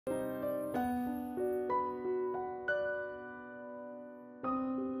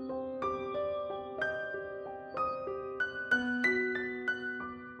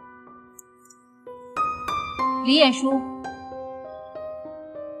李晏殊，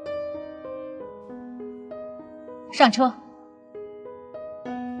上车。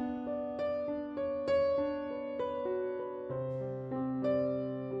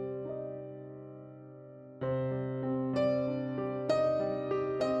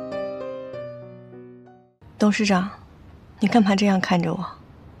董事长，你干嘛这样看着我？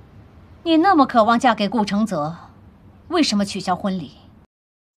你那么渴望嫁给顾承泽，为什么取消婚礼？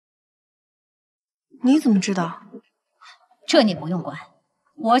你怎么知道？这你不用管，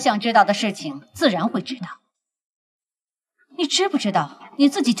我想知道的事情自然会知道。你知不知道你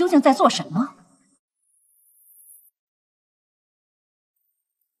自己究竟在做什么？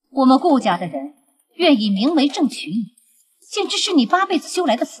我们顾家的人愿以明媒正娶你，简直是你8辈子修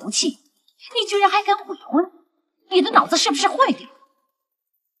来的福气，你居然还敢悔婚？你的脑子是不是坏掉？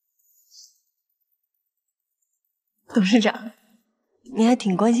董事长，你还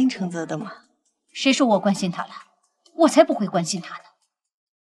挺关心承泽的嘛？谁说我关心他了？我才不会关心他呢。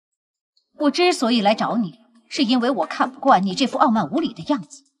我之所以来找你，是因为我看不惯你这副傲慢无礼的样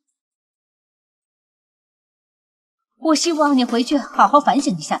子。我希望你回去好好反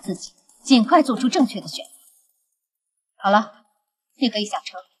省一下自己，尽快做出正确的选择。好了，你可以下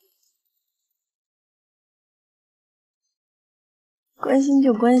车。关心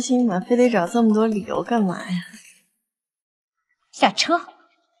就关心嘛，非得找这么多理由干嘛呀？下车。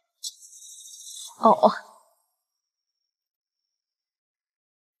哦。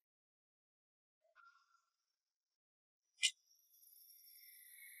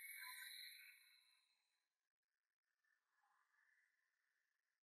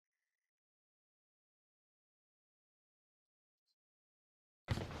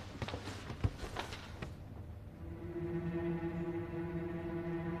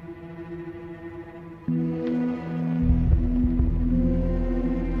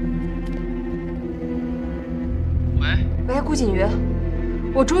喂，顾景瑜，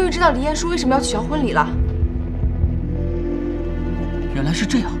我终于知道李晏殊为什么要取消婚礼了。原来是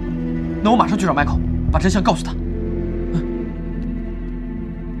这样，那我马上去找 Michael， 把真相告诉他。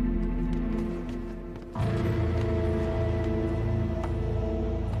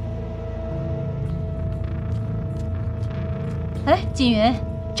哎，锦云，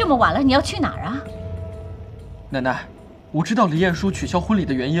这么晚了，你要去哪儿啊？奶奶，我知道李晏殊取消婚礼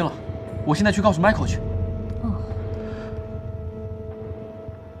的原因了，我现在去告诉 Michael 去。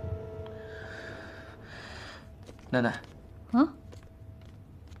奶奶，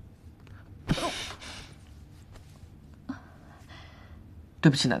对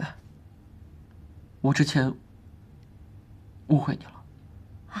不起，奶奶，我之前误会你了。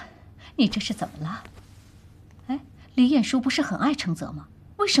你这是怎么了？哎，李晏殊不是很爱承泽吗？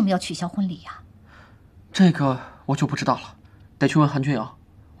为什么要取消婚礼呀？这个我就不知道了，得去问韩君瑶。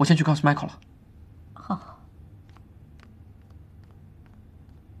我先去告诉 Michael 了。好。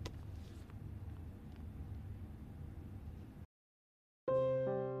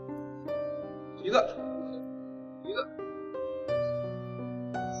一个。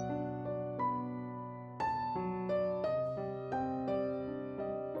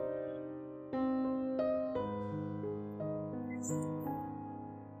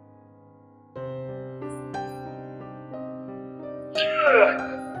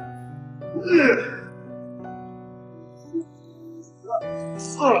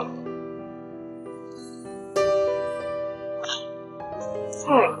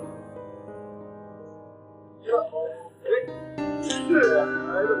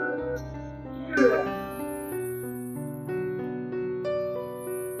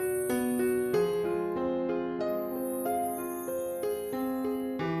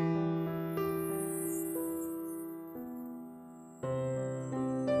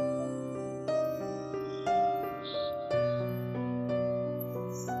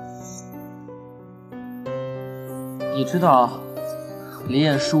你知道李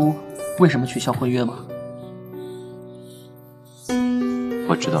晏殊为什么取消婚约吗？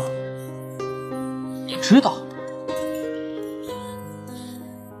我知道。你知道？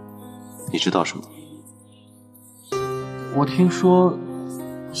你知道什么？我听说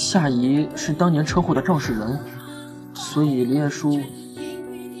夏怡是当年车祸的肇事人，所以李晏殊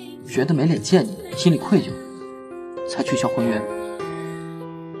觉得没脸见你，心里愧疚，才取消婚约。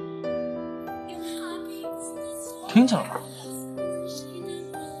听见了吗？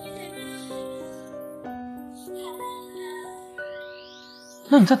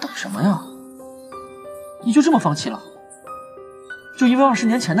那你在等什么呀？你就这么放弃了？就因为20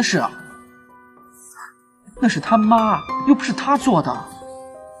年前的事啊？那是他妈，又不是他做的。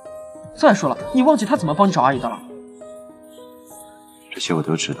再说了，你忘记他怎么帮你找阿姨的了？这些我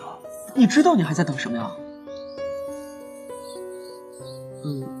都知道。你知道你还在等什么呀？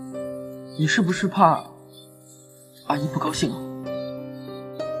你是不是怕阿姨不高兴啊？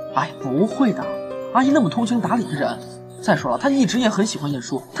哎，不会的，阿姨那么通情达理的人。再说了，她一直也很喜欢晏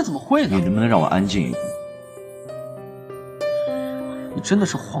殊，她怎么会呢？你能不能让我安静一点？你真的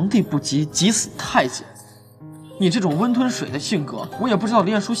是皇帝不急急死太监。你这种温吞水的性格，我也不知道李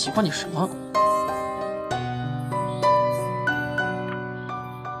晏殊喜欢你什么。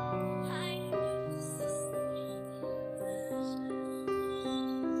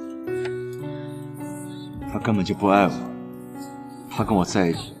他根本就不爱我，他跟我在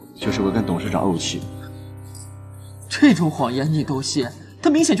一起就是为跟董事长怄气。这种谎言你都信？他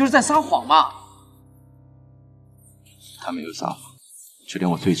明显就是在撒谎嘛！他没有撒谎，这点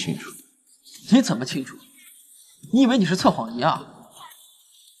我最清楚。你怎么清楚？你以为你是测谎仪啊？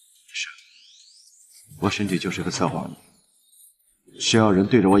是，我身体就是个测谎仪，只要人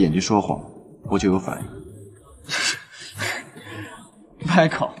对着我眼睛说谎，我就有反应。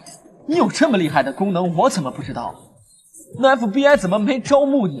Michael， 你有这么厉害的功能，我怎么不知道？那 FBI 怎么没招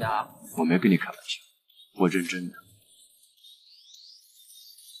募你啊？我没跟你开玩笑，我认真的。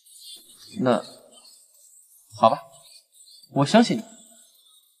那好吧，我相信你。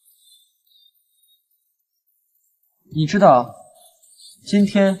你知道今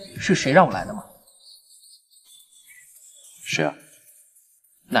天是谁让我来的吗？谁啊？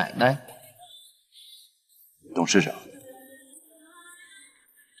奶奶。董事长。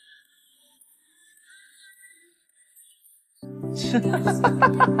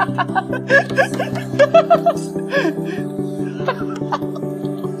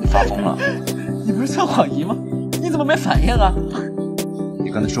你发疯了？你不是测谎仪吗？你怎么没反应啊？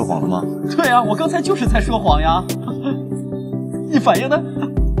你刚才说谎了吗？对啊，我刚才就是在说谎呀。你反应呢？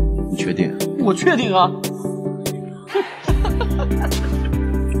你确定？我确定啊。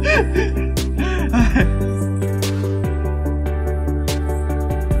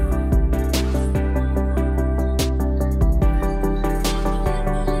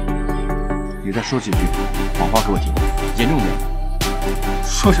你再说几句谎话给我听，严重点。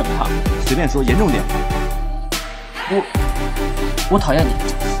说什么啊？随便说，严重点。我讨厌你。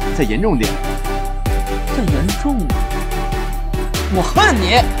再严重点。再严重点。我恨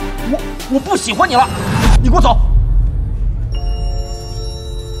你，我不喜欢你了，你给我走。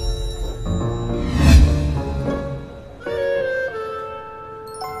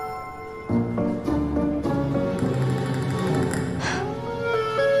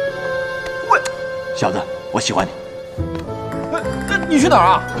小子，我喜欢你。你去哪儿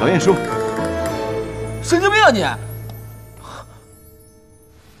啊？找晏殊。神经病啊你！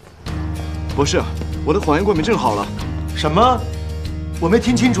不是，我的谎言过敏症好了。什么？我没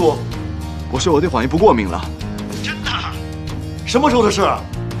听清楚。我说我对谎言不过敏了。真的？什么时候的事？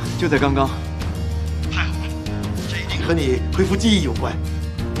就在刚刚。太好了，这一定和你恢复记忆有关。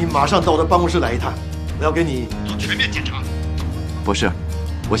你马上到我的办公室来一趟，我要给你做全面检查。不是，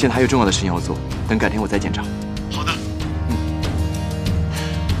我现在还有重要的事情要做，等改天我再检查。